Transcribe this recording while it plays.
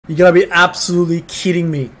You're gonna be absolutely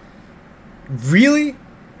kidding me. Really?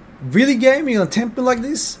 Really, game? You're gonna tempt me like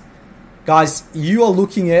this? Guys, you are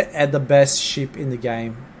looking at the best ship in the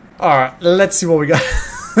game. Alright, let's see what we got.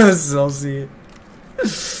 So, see.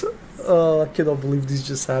 Oh, I cannot believe this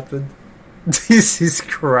just happened. This is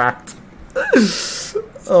cracked.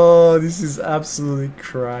 Oh, this is absolutely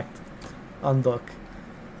cracked. Undock.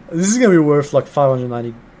 This is gonna be worth like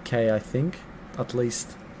 590k, I think, at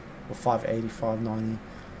least, or 580, 590.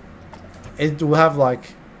 It will have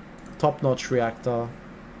like top-notch reactor.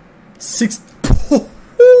 This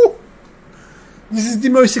is the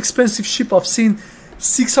most expensive ship I've seen.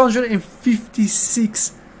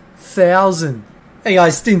 656,000. Hey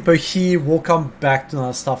guys, Timpo here. Welcome back to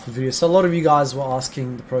another Starfield video. So a lot of you guys were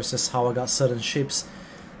asking the process how I got certain ships.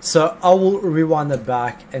 So I will rewind it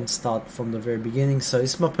back and start from the very beginning. So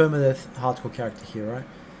this is my permadeath hardcore character here, right?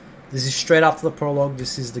 This is straight after the prologue.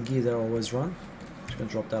 This is the gear that I always run. Just gonna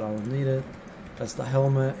drop that, I don't need it. That's the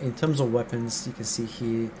helmet. In terms of weapons, you can see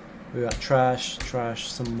here we got trash, trash,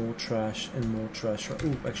 some more trash, and more trash.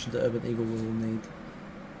 Ooh, actually the Urban Eagle we will need.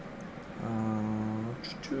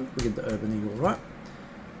 We get the Urban Eagle, right?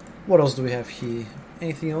 What else do we have here?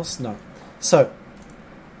 Anything else? No. So,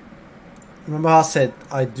 remember how I said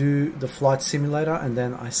I do the flight simulator and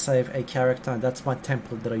then I save a character, and that's my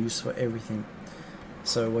template that I use for everything.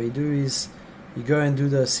 So what you do is you go and do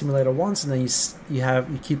the simulator once, and then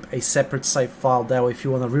you keep a separate save file. That way, if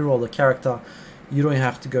you want to reroll the character, you don't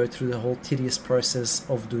have to go through the whole tedious process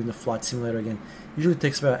of doing the flight simulator again. Usually it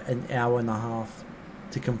takes about an hour and a half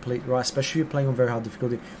to complete, right? Especially if you're playing on very hard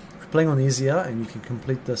difficulty. If you're playing on easier and you can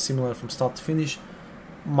complete the simulator from start to finish,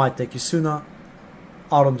 might take you sooner.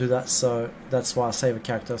 I don't do that, so that's why I save a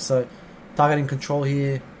character. So targeting control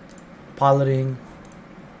here, piloting,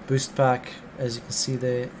 boost pack, as you can see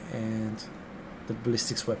there, and the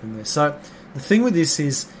ballistics weapon there. So the thing with this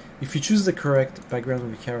is, if you choose the correct background of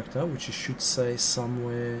your character, which you should say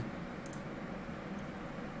somewhere,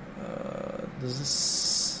 does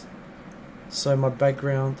this? So my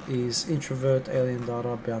background is introvert, alien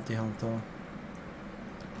data, bounty hunter.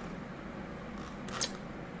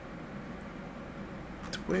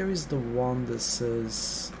 Where is the one that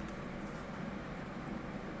says?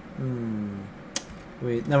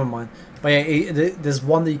 Wait, never mind. But yeah, there's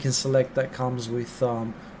one that you can select that comes with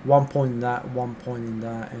 1 point in that, 1 point in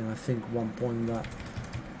that, and I think 1 point in that.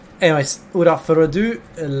 Anyways, without further ado,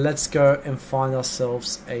 let's go and find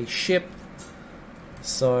ourselves a ship.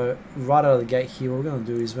 So right out of the gate here, what we're going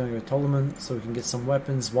to do is we're going to go tournament so we can get some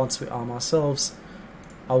weapons. Once we arm ourselves,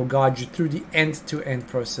 I will guide you through the end-to-end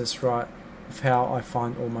process, right, of how I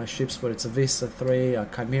find all my ships, whether it's a Vista 3, a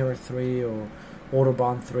Chimera 3, or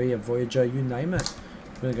Autobahn 3, a Voyager, you name it.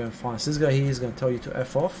 We're going to go and find. So this guy here is going to tell you to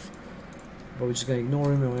F off, but we're just going to ignore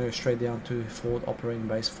him, and we're going to go straight down to forward operating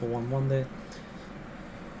base 411 there.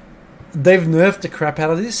 They've nerfed the crap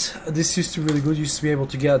out of this. This used to be really good. Used to be able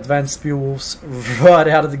to get advanced Spearwolves right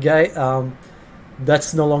out of the gate.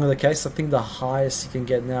 That's no longer the case. I think the highest you can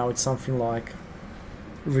get now is something like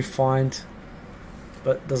refined,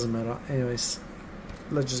 but doesn't matter. Anyways,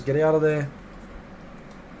 let's just get out of there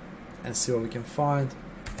and see what we can find.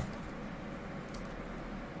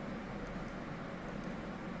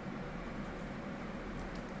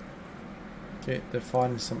 Okay, they're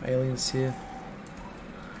fighting some aliens here.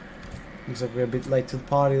 Looks like we're a bit late to the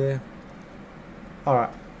party there.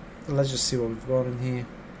 Alright, let's just see what we've got in here.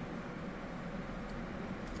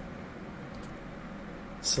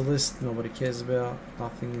 Celeste, nobody cares about.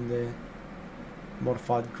 Nothing in there.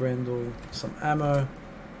 Modified Grendel, some ammo.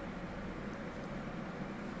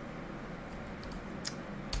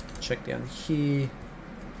 Check down here.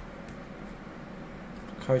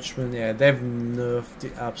 Coachman, yeah, they've nerfed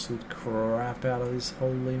the absolute crap out of this.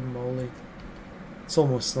 Holy moly. It's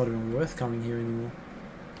almost not even worth coming here anymore.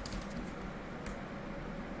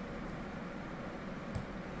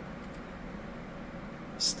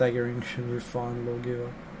 Staggering refined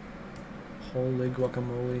lawgiver. Holy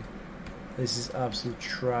guacamole. This is absolute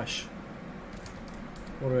trash.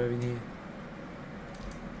 What do we have in here?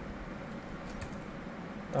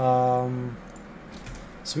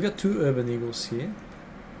 So we got 2 Urban Eagles here.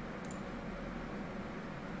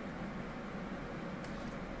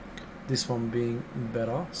 This one being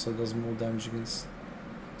better, so it does more damage against.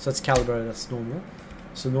 So that's calibrated, that's normal.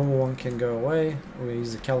 So normal one can go away. We're going to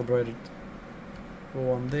use the calibrated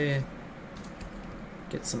one there.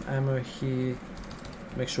 Get some ammo here.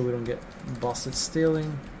 Make sure we don't get busted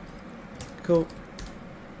stealing. Cool.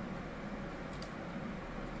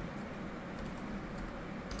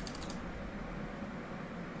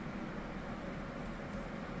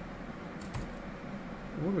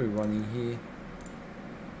 What are we running here?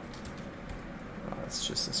 That's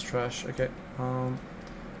just as trash. Okay.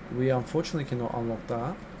 We unfortunately cannot unlock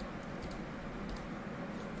that.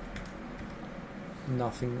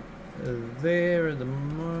 Nothing there at the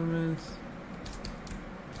moment.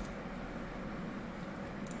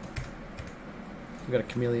 We got a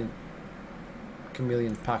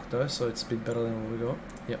chameleon pack though, so it's a bit better than what we got.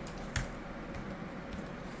 Yep.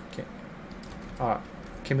 Okay. Alright.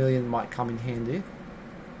 Chameleon might come in handy.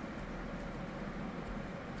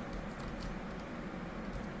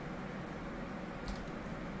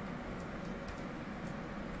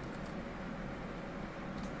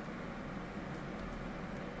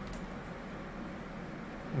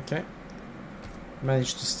 Okay.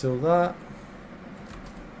 Managed to steal that.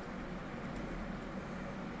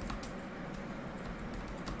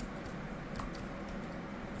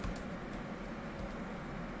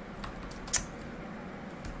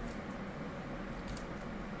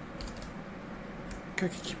 Okay,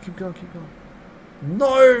 keep going, keep going.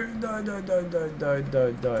 No! No.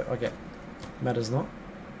 Okay. Matters not.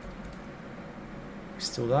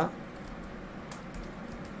 Steal that.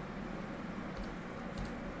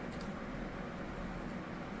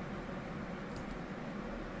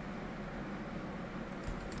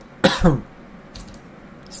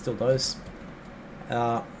 Still those.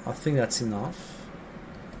 I think that's enough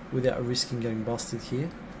without risking getting busted here.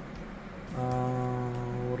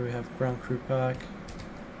 What do we have? Ground crew pack.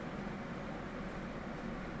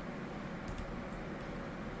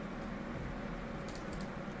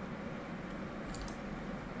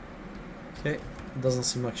 Okay, doesn't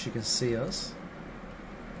seem like she can see us.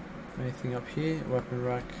 Anything up here? Weapon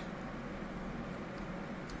rack.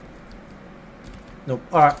 Nope.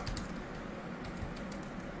 Alright.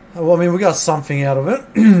 Well, I mean, we got something out of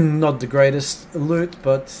it. Not the greatest loot,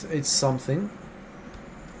 but it's something.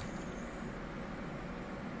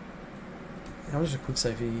 I'll just a quick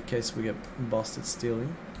save here in case we get busted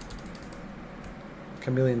stealing.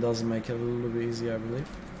 Chameleon does make it a little bit easier, I believe.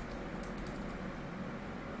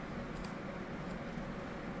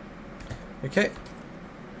 Okay.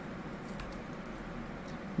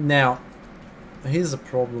 Now, here's the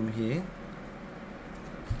problem here.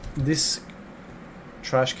 This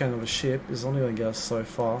trash can of a ship is only going to get us so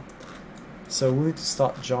far. So we need to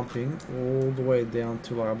start jumping all the way down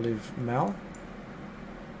to, like, I believe, Mal.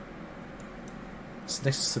 It's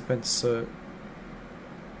next to Serpentis, so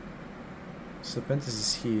Serpentis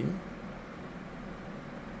is here.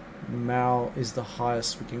 Mal is the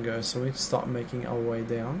highest we can go, so we need to start making our way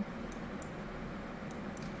down.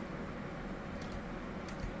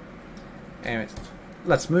 Anyway,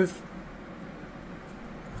 let's move.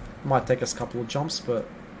 Might take us a couple of jumps, but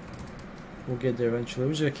we'll get there eventually.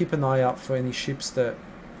 We're just gonna keep an eye out for any ships that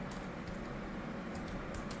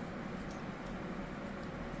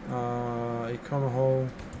Econohull.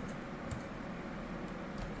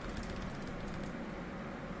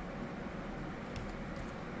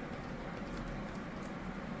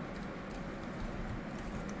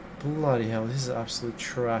 Bloody hell, this is absolute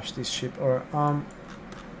trash, this ship. Alright,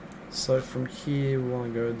 so from here we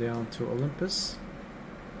want to go down to Olympus.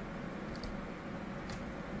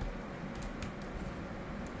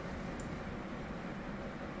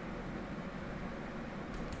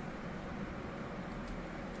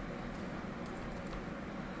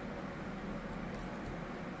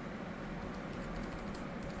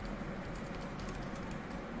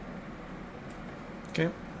 Okay.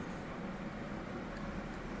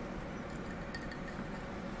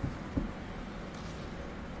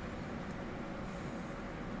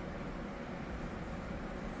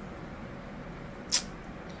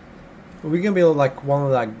 We're gonna be like one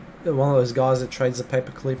of those guys that trades a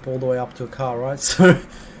paperclip all the way up to a car, right? So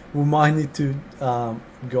we might need to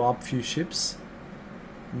go up a few ships.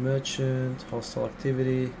 Merchant, hostile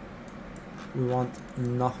activity. We want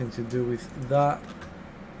nothing to do with that.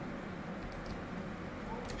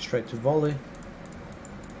 Straight to volley.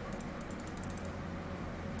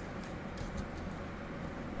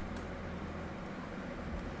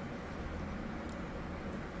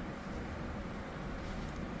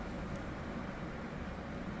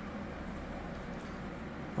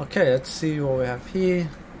 Okay, let's see what we have here.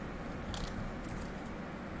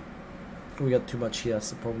 We got too much here, that's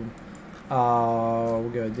the problem. We'll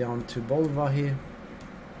go down to Bolivar here.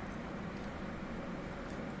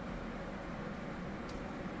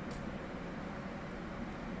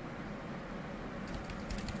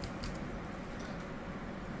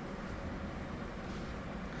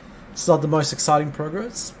 It's not the most exciting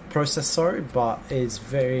process, but it's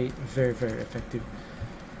very, very, very effective.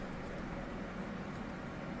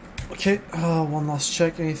 Okay, one last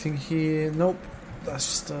check. Anything here? Nope. That's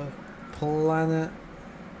just a planet.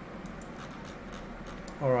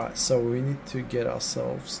 Alright, so we need to get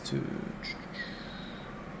ourselves to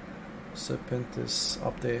Serpentis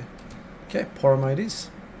up there. Okay, Poromates.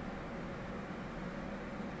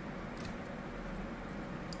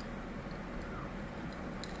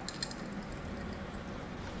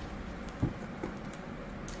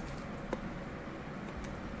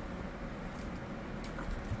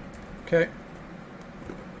 Okay.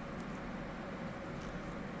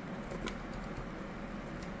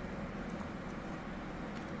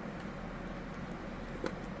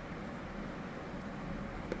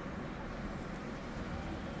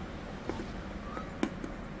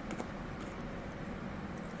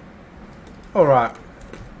 Alright.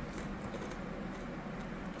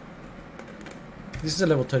 This is a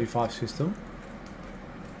level 35 system.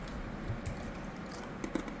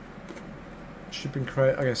 Shipping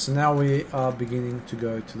crate. Okay, so now we are beginning to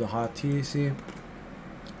go to the higher tiers here.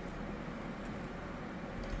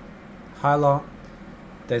 Hyla,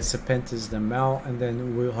 then Serpentis, then Mal, and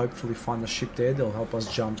then we'll hopefully find a ship there that'll help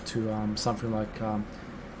us jump to something like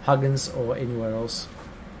Huggins or anywhere else.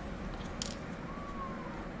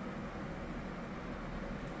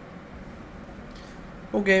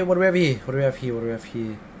 Okay, what do we have here? What do we have here? What do we have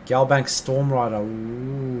here? Galbank Stormrider.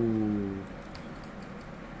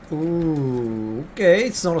 Ooh. Ooh. Okay,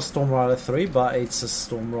 it's not a Stormrider 3, but it's a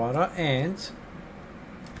Stormrider, and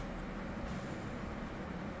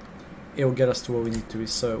it'll get us to where we need to be.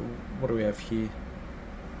 So, what do we have here?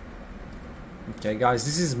 Okay, guys,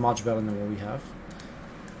 this is much better than what we have.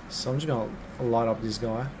 So, I'm just gonna light up this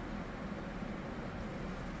guy.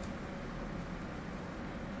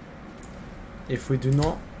 If we do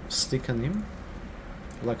not stick on him,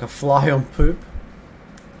 like a fly on poop,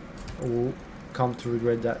 we'll come to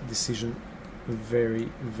regret that decision very,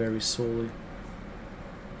 very sorely.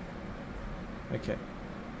 Okay.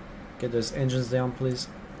 Get those engines down, please.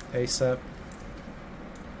 ASAP.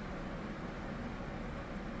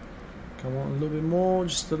 Come on, a little bit more,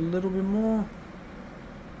 just a little bit more.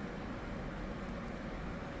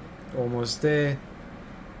 Almost there.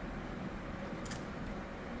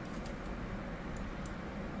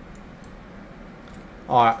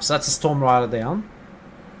 Alright, so that's a Storm Rider down.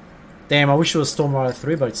 Damn, I wish it was Storm Rider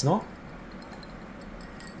 3, but it's not.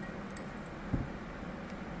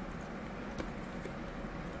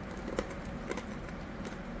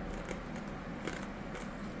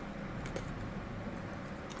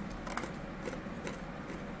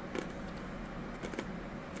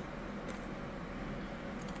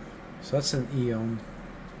 So that's an Eon.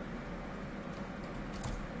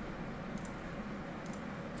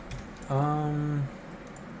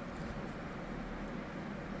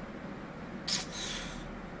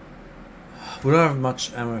 We don't have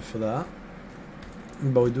much ammo for that,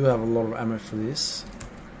 but we do have a lot of ammo for this.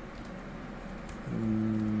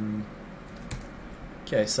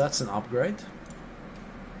 Okay, so that's an upgrade.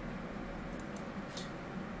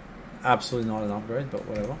 Absolutely not an upgrade, but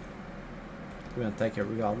whatever. We're gonna take it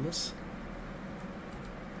regardless.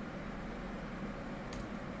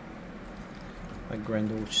 Like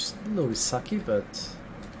Grendel, which is a little bit sucky, but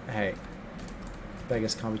hey,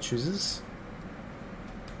 beggars can't be choosers.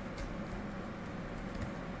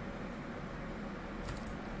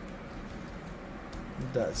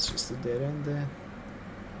 That's just a dead end there.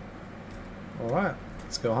 Alright,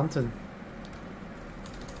 let's go hunting.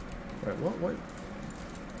 Wait, what? Wait.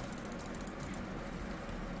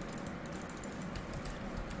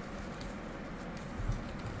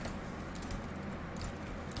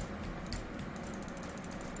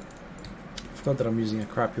 I forgot that I'm using a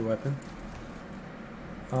crappy weapon.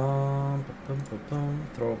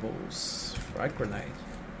 Throwables. Frag grenade.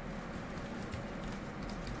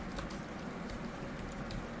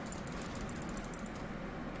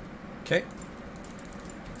 Okay.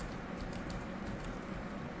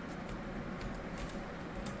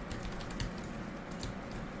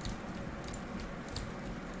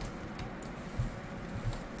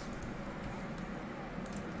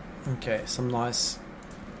 Okay, some nice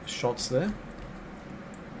shots there.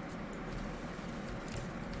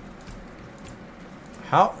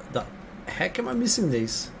 How the heck am I missing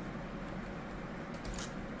these?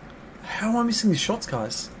 How am I missing these shots,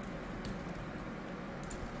 guys?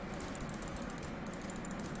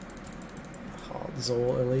 These are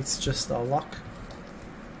all elites, just our luck.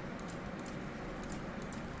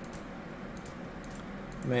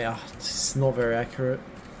 Man, it's not very accurate.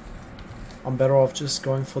 I'm better off just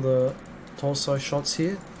going for the torso shots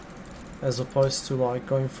here, as opposed to like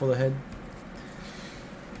going for the head.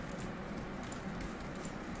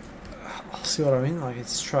 See what I mean? Like,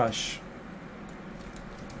 it's trash.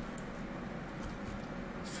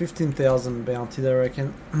 15,000 bounty, I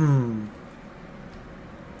reckon.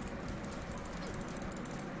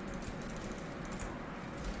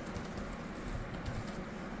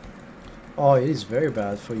 Oh, it is very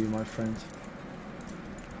bad for you, my friend.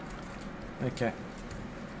 Okay.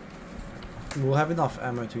 We'll have enough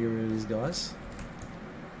ammo to get rid of these guys.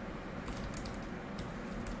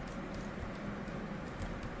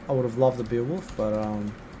 I would have loved the Beowulf, but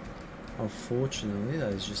unfortunately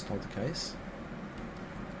that is just not the case.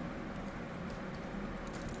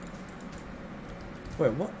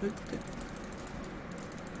 Wait, what?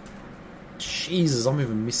 Jesus, I'm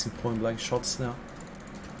even missing point blank shots now.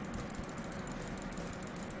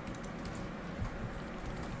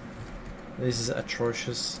 This is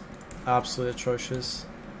atrocious. Absolutely atrocious.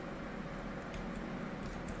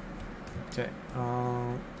 Okay.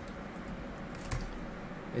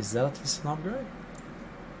 Is that at least an upgrade?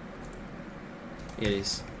 It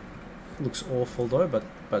is. Looks awful though, but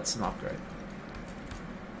it's an upgrade.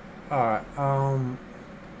 Alright,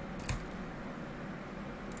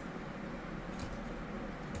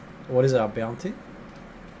 what is our bounty?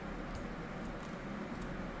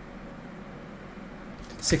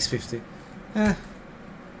 650.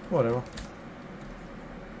 Whatever.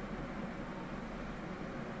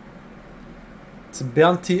 It's a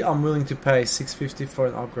bounty I'm willing to pay. 650 for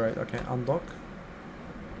an upgrade. Okay, undock.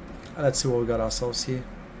 Let's see what we got ourselves here.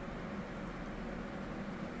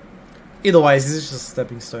 Either way, this is just a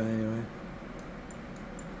stepping stone anyway.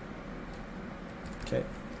 Okay.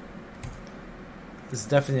 It's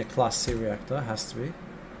definitely a Class C reactor, has to be.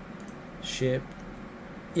 Ship.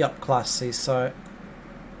 Yep, Class C, so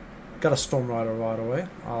got a Storm Rider right away.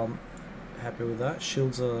 I'm happy with that.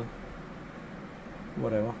 Shields are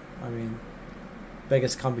whatever. I mean,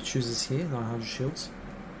 beggars can't be choosers here. 900 shields.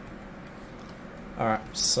 Alright,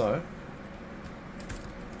 so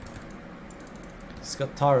it's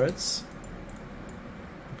got turrets,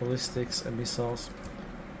 ballistics, and missiles.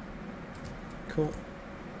 Cool.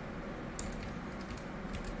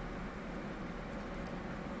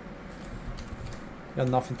 Got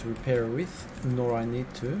nothing to repair with, nor I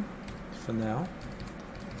need to for now.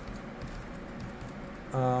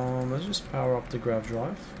 Let's just power up the grav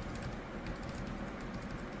drive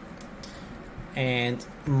and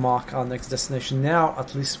mark our next destination. Now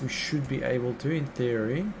at least we should be able to, in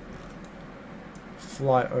theory,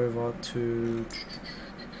 fly over to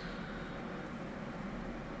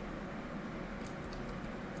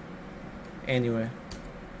anyway.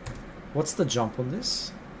 What's the jump on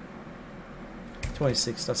this?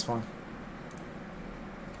 26, that's fine.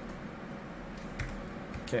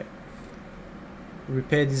 Okay.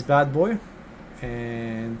 Repair this bad boy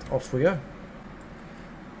and off we go.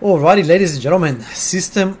 Alrighty, ladies and gentlemen,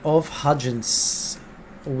 system of Hudgens.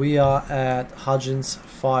 We are at Hudgens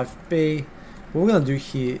 5B. What we're going to do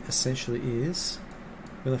here essentially is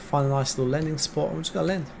we're going to find a nice little landing spot and we're just going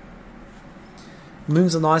to land.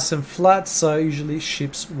 Moons are nice and flat, so usually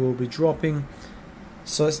ships will be dropping.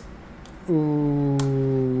 So it's,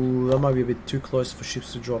 ooh, that might be a bit too close for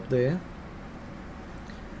ships to drop there.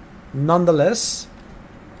 Nonetheless,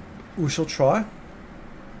 we shall try.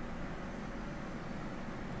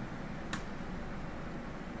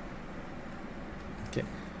 Okay,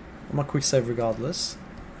 I'm gonna quick save regardless.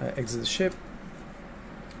 Exit the ship.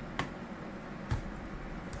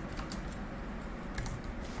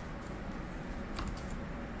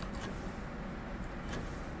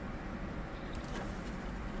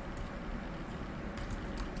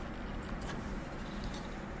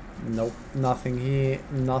 Nope, nothing here,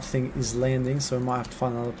 nothing is landing, so we might have to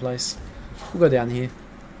find another place. We'll go down here.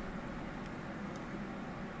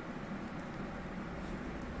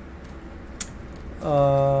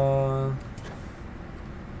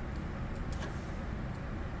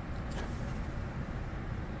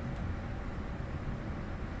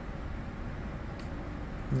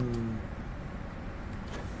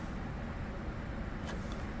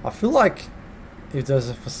 I feel like if there's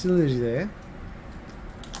a facility there,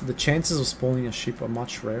 the chances of spawning a ship are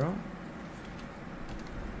much rarer.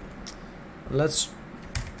 Let's...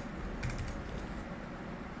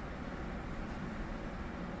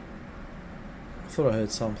 I thought I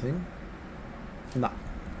heard something. Nah.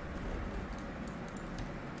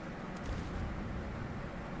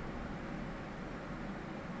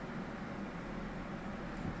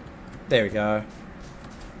 There we go.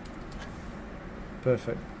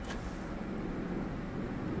 Perfect.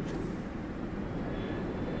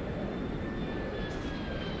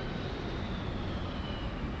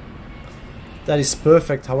 That is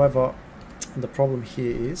perfect, however, the problem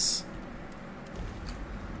here is...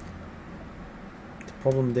 The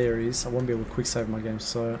problem there is I won't be able to quick save my game,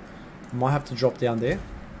 so I might have to drop down there.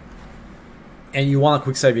 And you want to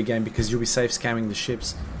quick save your game because you'll be safe scamming the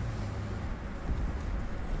ships.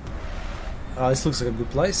 This looks like a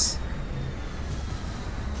good place.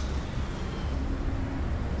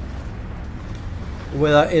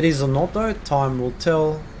 Whether it is or not though, time will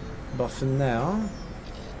tell. But for now...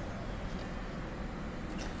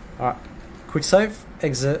 Alright, quick save,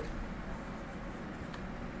 exit.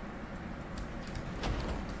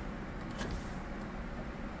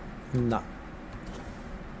 Nah.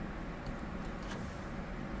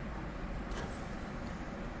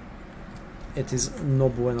 It is no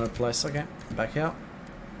bueno place. Okay, back out.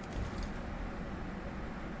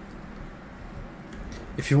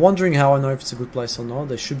 If you're wondering how I know if it's a good place or not,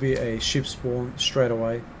 there should be a ship spawn straight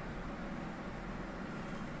away.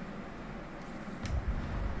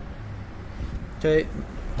 Okay,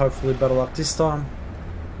 hopefully better luck this time.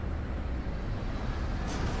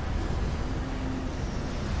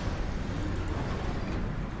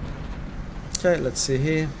 Okay, let's see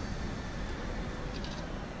here.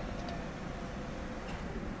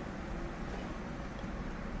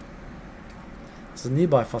 It's a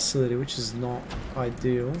nearby facility, which is not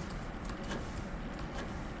ideal.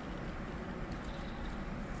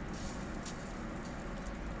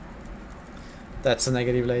 That's a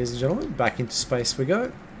negative, ladies and gentlemen. Back into space we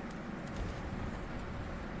go.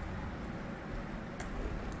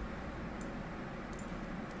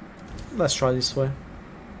 Let's try this way.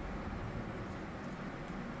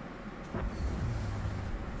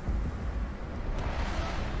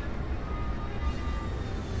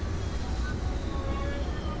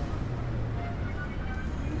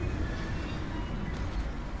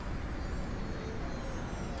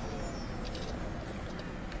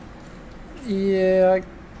 Yeah.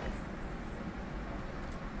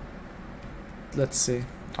 Let's see.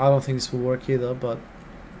 I don't think this will work either, but...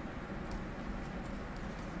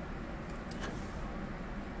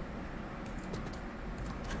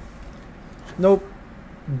 Nope.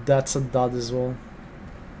 That's a dud as well.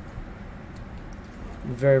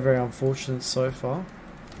 Very, very unfortunate so far.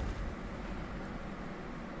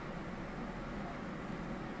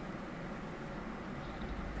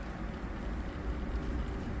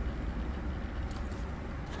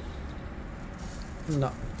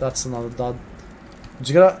 No, that's another dud.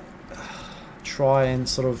 You gotta try and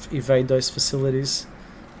sort of evade those facilities.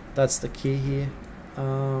 That's the key here.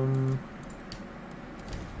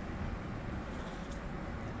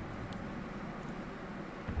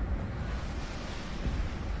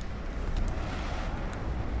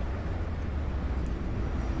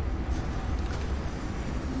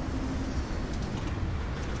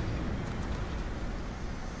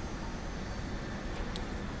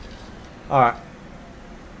 Alright.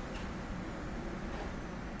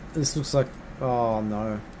 This looks like... Oh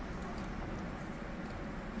no.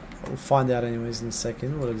 We'll find out anyways in a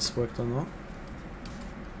second whether this worked or not.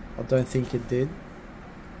 I don't think it did.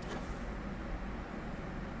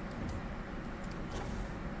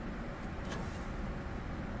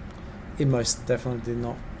 It most definitely did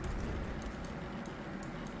not.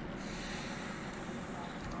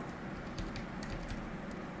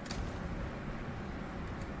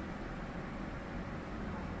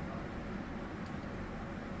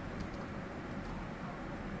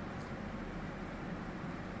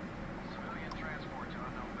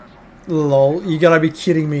 Lol, you gotta be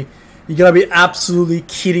kidding me. You gotta be absolutely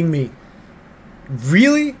kidding me.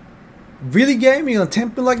 Really? Really, game? You're gonna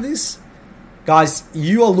tempt me like this? Guys,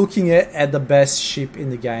 you are looking at the best ship in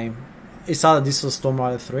the game. It's either this or Storm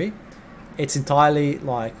Rider 3. It's entirely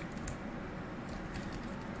like...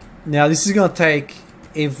 Now this is gonna take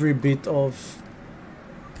every bit of...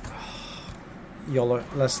 YOLO.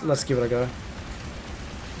 Let's give it a go.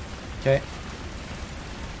 Okay.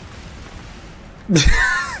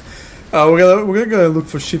 We're gonna go look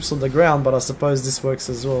for ships on the ground, but I suppose this works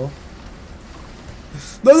as well.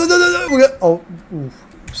 No! We're gonna, oh, oof,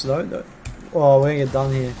 no. Oh, we're gonna get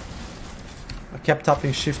done here. I kept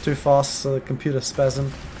tapping shift too fast, so the computer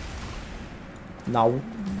spasmed. Now,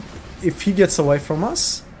 if he gets away from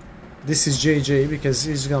us, this is GG because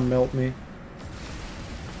he's gonna melt me.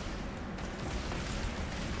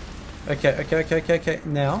 Okay.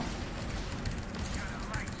 Now.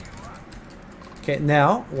 Okay,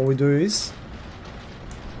 now what we do is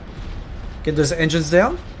get those engines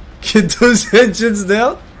down. Get those engines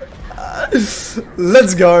down.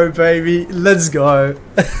 Let's go, baby. Let's go.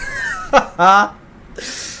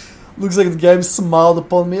 Looks like the game smiled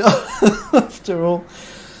upon me after all.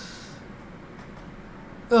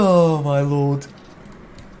 Oh my lord.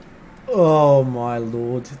 Oh my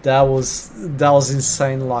lord. That was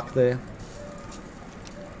insane luck there.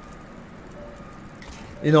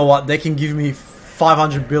 You know what? They can give me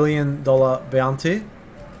 $500 billion bounty.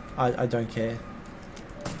 I don't care.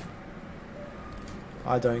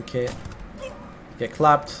 I don't care. Get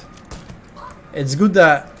clapped. It's good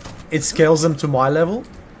that it scales them to my level.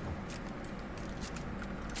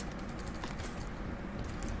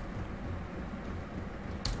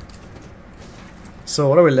 So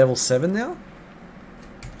what are we, level 7 now?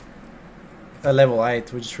 Level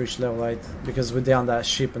 8, we just reached level 8 because we're down that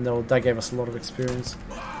ship and that gave us a lot of experience.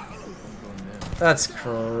 That's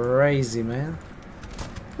crazy, man.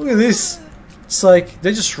 Look at this. It's like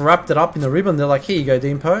they just wrapped it up in a ribbon. They're like, here you go,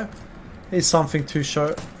 Dimpo. Here's something to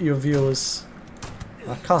show your viewers.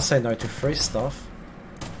 I can't say no to free stuff.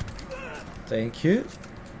 Thank you.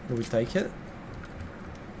 Will we take it?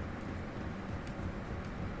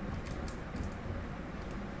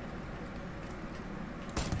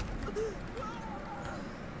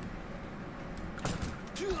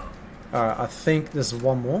 Alright, I think there's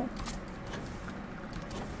one more.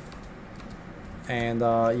 And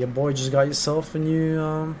your boy just got yourself a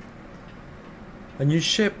new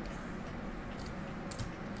ship.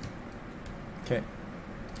 Okay.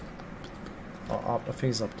 I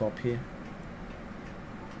think it's up top here.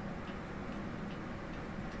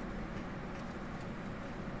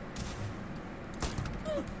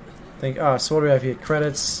 So what do we have here?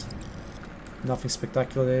 Credits. Nothing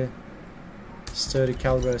spectacular there. Sturdy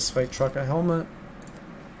calibrated spade trucker helmet.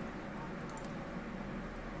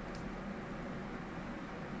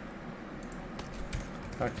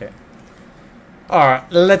 Okay. Alright,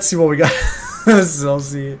 let's see what we got. So,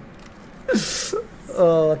 see.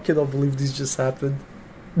 Oh, I cannot believe this just happened.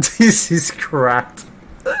 This is cracked.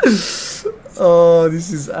 Oh,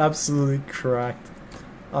 this is absolutely cracked.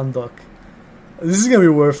 Undock. This is gonna be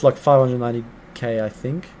worth like 590k, I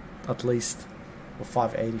think, at least, or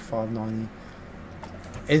 580, 590.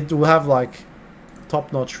 It will have like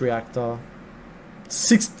top-notch reactor.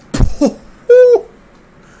 This is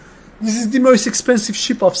the most expensive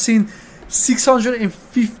ship I've seen.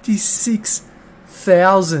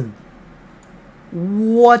 656,000.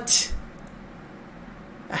 What?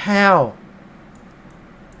 How?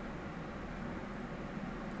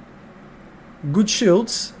 Good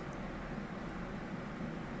shields.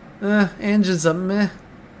 Engines are meh,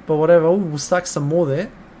 but whatever. Ooh, we'll stack some more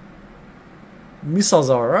there. Missiles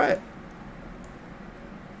are alright.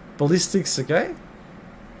 Ballistics, okay.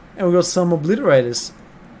 And we got some obliterators.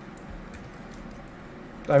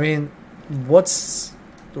 I mean, what's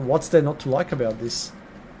there not to like about this?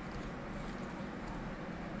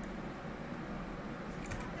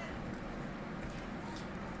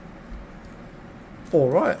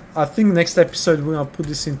 Alright, I think next episode we're gonna put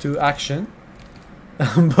this into action.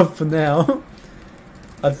 But for now,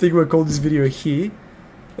 I think we'll call this video here.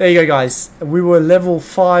 There you go, guys. We were level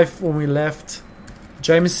 5 when we left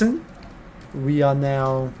Jameson. We are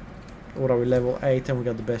now, what are we, level 8, and we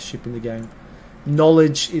got the best ship in the game.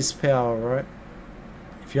 Knowledge is power, right?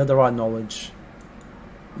 If you have the right knowledge,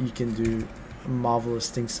 you can do marvelous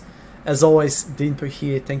things. As always, Dinpo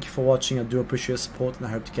here. Thank you for watching. I do appreciate your support, and I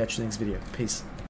hope to catch you next video. Peace.